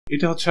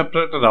এটা হচ্ছে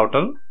আপনার একটা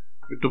রাউটার,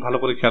 একটু ভালো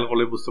করে খেয়াল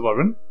করলে বুঝতে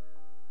পারবেন।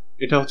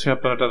 এটা হচ্ছে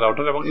আপনার একটা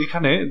রাউটার এবং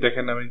এখানে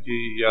দেখেন আমি যে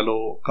ইয়েলো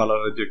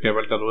কালারের যে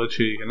কেবলটা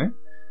রয়েছে এখানে,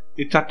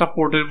 এই 4টা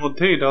পোর্টের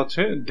মধ্যে এটা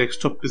হচ্ছে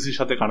ডেস্কটপ পিসির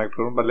সাথে কানেক্ট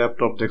করবেন বা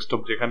ল্যাপটপ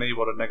ডেস্কটপ যেখানেই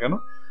বলেন না কেন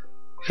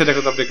সেটাকে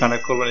তো আপনি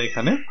কানেক্ট করবেন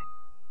এখানে।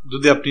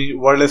 যদি আপনি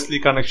ওয়্যারলেসলি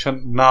কানেকশন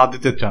না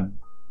দিতে চান,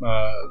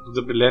 যদি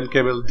আপনি ল্যান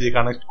কেবল দিয়ে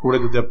কানেক্ট করে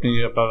যদি আপনি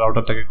আপনার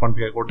রাউটারটাকে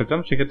কনফিগার করতে চান,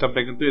 সেক্ষেত্রে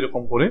আপনাকে কিন্তু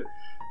এরকম করে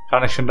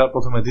কানেকশনটা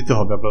প্রথমে দিতে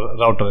হবে আপনার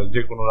রাউটারের,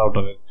 যে কোনো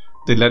রাউটারের।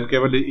 তো ল্যান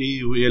কেবলে এই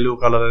ইয়েলো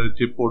কালারের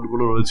যে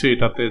পোর্টগুলো রয়েছে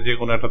এটাতে যে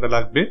কোনো একটাতে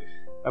লাগবে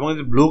এবং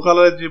যে ব্লু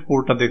কালারের যে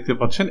পোর্টটা দেখতে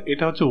পাচ্ছেন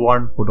এটা হচ্ছে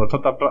ওয়ান পোর্ট,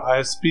 অর্থাৎ আপনার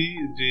আইএসপি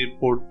যে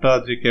পোর্টটা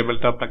যে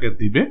কেবলটা আপনাকে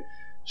দিবে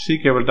সেই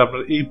কেবলটা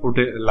আপনার এই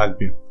পোর্টে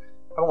লাগবে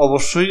এবং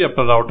অবশ্যই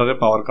আপনার রাউটারে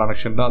পাওয়ার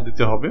কানেকশনটা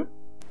দিতে হবে।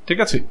 ঠিক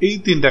আছে, এই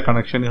 3টা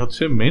কানেকশনই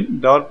হচ্ছে মেইন।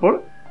 দেওয়ার পর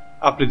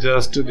আপনি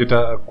জাস্ট যেটা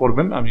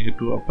করবেন আমি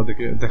একটু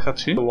আপনাদেরকে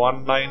দেখাচ্ছি,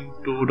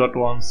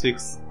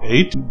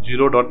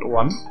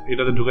 192.168.0.1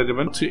 এটাতে ঢুকে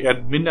যাবেন, হচ্ছে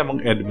অ্যাডমিন এবং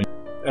অ্যাডমিন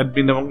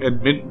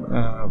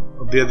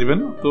দিয়ে দিবেন।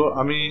 তো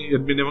আমি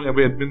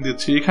অ্যাডমিন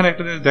দিচ্ছি। এখানে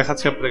একটা জিনিস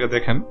দেখাচ্ছি আপনাদেরকে,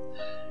 দেখেন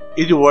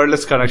এই যে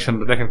ওয়্যারলেস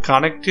কানেকশনটা দেখেন,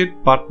 connected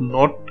but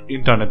not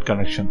internet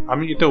connection.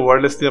 আমি এটা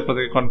ওয়্যারলেস দিয়ে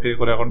আপনাদেরকে কনফিগার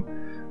করে এখন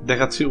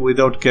দেখাচ্ছি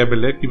উইদাউট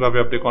কেবলে কিভাবে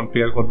আপনি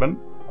কনফিগার করবেন।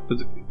 আপনি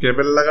যদি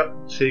কেবল লাগান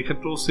সেই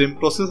ক্ষেত্রেও সেম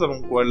প্রসেস এবং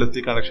ওয়্যারলেস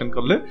দিয়ে কানেকশন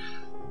করলে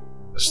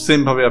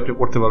সেম ভাবে আপনি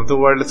করতে পারবেন। তো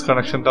ওয়্যারলেস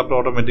কানেকশনটা আপনার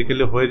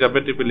অটোমেটিক্যালি হয়ে যাবে,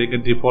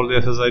 লিঙ্কের ডিফল্ট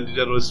এসএসআইডি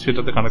যা রয়েছে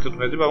সেটাতে কানেক্টেড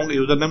হয়ে যাবে এবং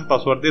ইউজার নেম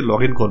পাসওয়ার্ড দিয়ে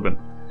লগ ইন করবেন।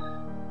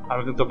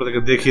 আমি কিন্তু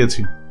আপনাদেরকে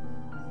দেখিয়েছি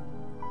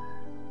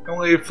এবং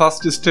এই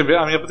ফার্স্ট স্টেপে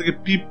আমি আপনাদেরকে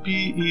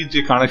পিপিই যে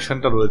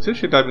কানেকশনটা রয়েছে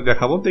সেটা আমি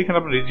দেখাবো। তো এখানে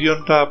আপনি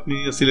রিজিয়নটা আপনি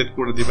সিলেক্ট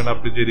করে দিবেন,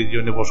 আপনি যে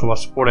রিজিয়নে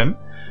বসবাস করেন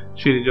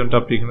সেই রিজিয়নটা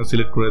আপনি এখানে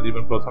সিলেক্ট করে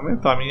দিবেন প্রথমে।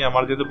 তো আমি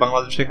আমার যেহেতু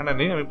বাংলাদেশ এখানে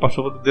নেই, আমি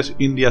পার্শ্ববর্তী দেশ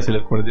ইন্ডিয়া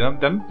সিলেক্ট করে দিলাম।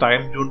 দেন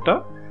টাইম জোনটা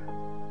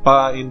বা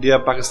ইন্ডিয়া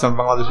পাকিস্তান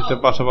বাংলাদেশ এটা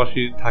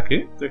পাশাপাশি থাকে,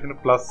 তো এখানে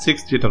 +6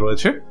 যেটা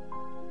রয়েছে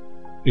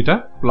এটা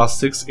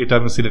 +6 এটা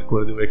আমি সিলেক্ট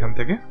করে দেবো এখান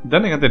থেকে।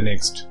 দেন এখান থেকে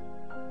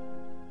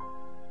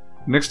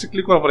নেক্সট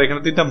ক্লিক করার পর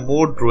এখানে 3টা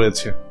মোড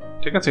রয়েছে।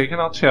 ঠিক আছে,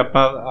 এখানে হচ্ছে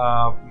আপনার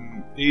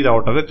এই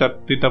রাউটারে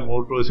 4টা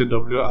মোড রয়েছে,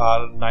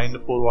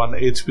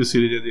 WR941HP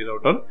সিরিজের এই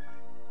রাউটার।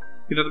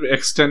 এটা তুমি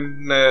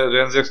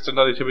রেঞ্জ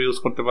এক্সটেন্ডার হিসেবে ইউজ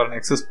করতে পারেন,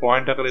 অ্যাক্সেস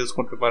পয়েন্ট আকারে ইউজ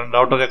করতে পারেন,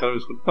 রাউটার আকারে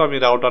ইউজ করতে। আমি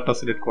রাউটারটা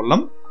সিলেক্ট করলাম,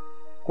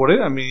 করে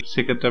আমি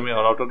সেক্ষেত্রে আমি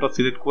রাউটারটা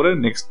সিলেক্ট করে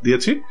নেক্সট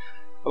দিয়েছি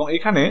এবং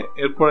এখানে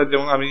এরপরে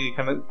যেমন আমি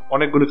এখানে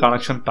অনেকগুলো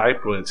কানেকশন টাইপ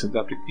রয়েছে যে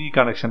আপনি কি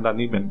কানেকশনটা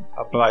নেবেন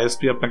আপনার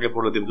আইএসপি আপনাকে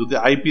বলে দেবে। যদি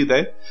আইপি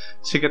দেয়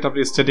সেক্ষেত্রে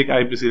আপনি স্ট্যাটিক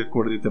আইপি সিলেক্ট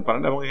করে দিতে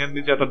পারেন এবং এখানে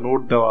নিচে একটা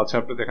নোট দেওয়া আছে,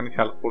 আপনি দেখেন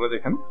খেয়াল করে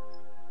দেখেন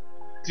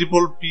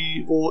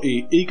PPPoE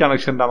এই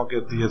কানেকশনটা আমাকে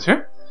দিয়েছে।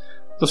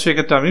 তো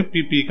সেক্ষেত্রে আমি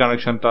পিপি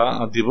কানেকশনটা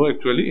দিব,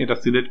 অ্যাকচুয়ালি এটা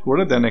সিলেক্ট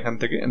করে দেন এখান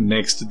থেকে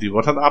নেক্সট দিব,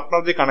 অর্থাৎ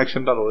আপনার যে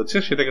কানেকশনটা রয়েছে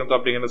সেটা কিন্তু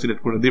আপনি এখানে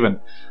সিলেক্ট করে দিবেন।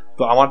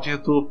 তো আমার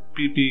যেহেতু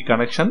পিপি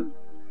কানেকশন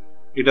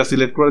এটা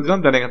সিলেক্ট করে দিলাম,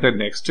 দেন এখান থেকে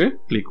নেক্সটে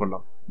ক্লিক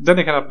করলাম। দেন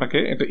এখানে আপনাকে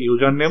একটা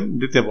ইউজার নেম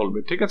দিতে বলবে।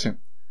 ঠিক আছে,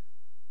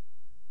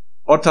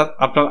 অর্থাৎ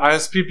আপনার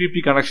আইএসপি পিপি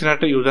কানেকশনের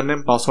একটা ইউজার নেম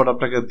পাসওয়ার্ড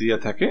আপনাকে দিয়ে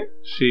থাকে,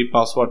 সেই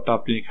পাসওয়ার্ডটা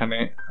আপনি এখানে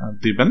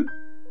দিবেন।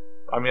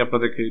 আমি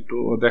আপনাদেরকে একটু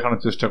দেখানোর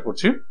চেষ্টা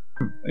করছি।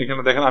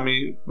 এখানে দেখেন আমি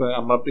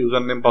আমার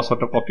ইউজার নেম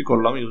পাসওয়ার্ডটা কপি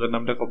করলাম, ইউজার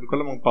নামটা কপি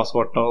করলাম এবং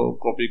পাসওয়ার্ডটাও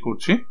কপি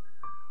করছি।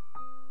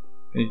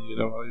 এই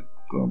যেটা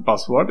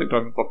পাসওয়ার্ড এটা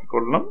আমি কপি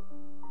করলাম,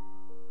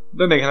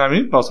 দেন এখানে আমি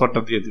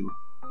পাসওয়ার্ডটা দিয়ে দিব।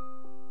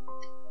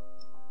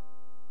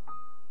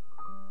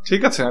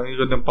 ঠিক আছে, আমি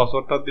ইউজার নেম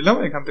পাসওয়ার্ডটা দিলাম,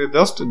 এখান থেকে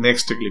জাস্ট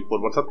নেক্সটে ক্লিক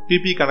করবো। অর্থাৎ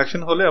পিপি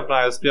কানেকশন হলে আপনার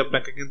আইএসপি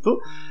আপনাকে কিন্তু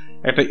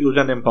একটা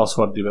ইউজার নেম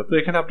পাসওয়ার্ড দিবে। তো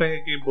এখানে আপনাকে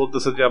কি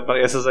বলতেছে যে আপনার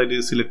এসএসআইডি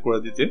সিলেক্ট করে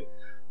দিতে।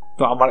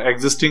 তো আমার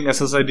এক্সিস্টিং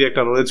এসএসআইডি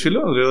একটা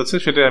রয়েছে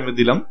সেটাই আমি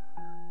দিলাম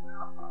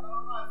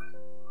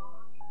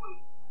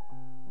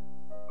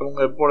এবং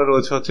এরপরে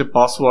রয়েছে হচ্ছে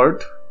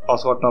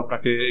পাসওয়ার্ডটা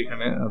আপনাকে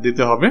এখানে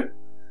দিতে হবে।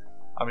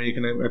 আমি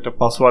এখানে একটা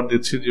পাসওয়ার্ড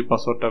দিচ্ছি যে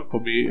পাসওয়ার্ডটা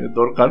খুবই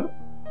দরকার।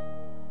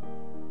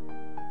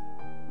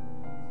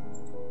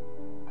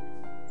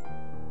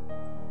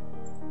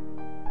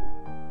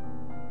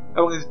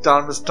 এবং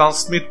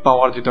ট্রান্সমিট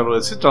পাওয়ার যেটা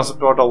রয়েছে, ট্রান্সমিট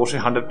পাওয়ারটা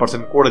অবশ্যই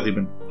 100% করে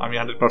দিবেন। আমি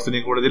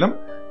 100%ই করে দিলাম,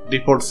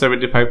 ডিফল্ট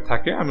 75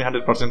 থাকে, আমি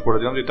 100% করে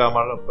দিলাম, যেটা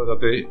আমার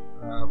যাতে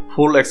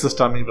ফুল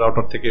অ্যাক্সেসটা আমি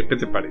রাউটার থেকে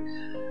পেতে পারি।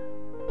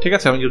 ঠিক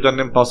আছে, আমি ইউজার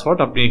নেম পাসওয়ার্ড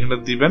আপনি এখানে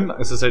দিবেন,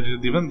 এসএসআইডি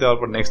দিবেন, দেওয়ার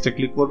পর নেক্সটে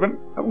ক্লিক করবেন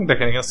এবং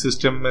দেখেন এখানে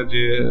সিস্টেমে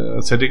যে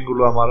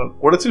সেটিংগুলো আমার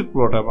করেছি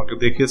পুরোটা আমাকে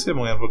দেখিয়েছে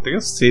এবং এরপর থেকে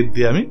সেভ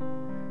দিয়ে আমি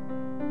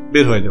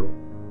বের হয়ে যাব।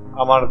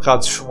 আমার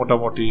কাজ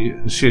মোটামুটি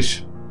শেষ।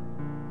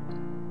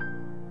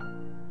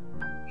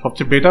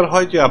 সবচেয়ে বেটার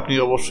হয় যে আপনি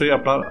অবশ্যই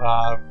আপনার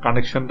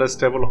কানেকশনটা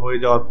স্টেবল হয়ে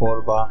যাওয়ার পর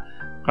বা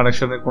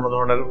কানেকশনের কোনো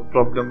ধরনের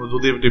প্রবলেম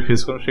যদি আপনি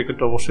ফেস করেন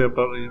সেক্ষেত্রে অবশ্যই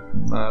আপনার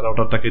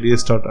রাউটারটাকে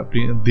রিস্টার্ট আপনি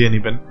দিয়ে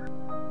নেবেন।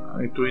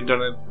 একটু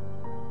ইন্টারনেট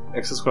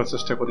অ্যাক্সেস করার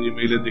চেষ্টা করি,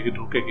 ইমেইলে দেখি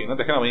ঢুকে কিনা।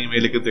 দেখেন আমি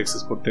ইমেইলে কিন্তু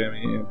অ্যাক্সেস করতে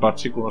আমি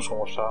পারছি, কোনো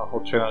সমস্যা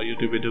হচ্ছে না।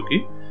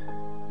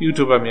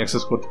 ইউটিউবে আমি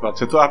অ্যাক্সেস করতে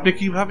পারছি। তো আপনি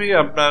কিভাবে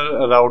আপনার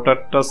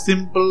রাউটারটা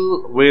সিম্পল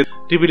ওয়ে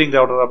টিপি-লিংক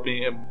রাউটার আপনি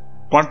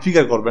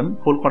কনফিগার করবেন,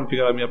 ফুল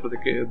কনফিগার আমি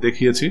আপনাদেরকে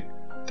দেখিয়েছি।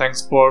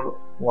 Thanks for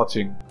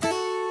watching.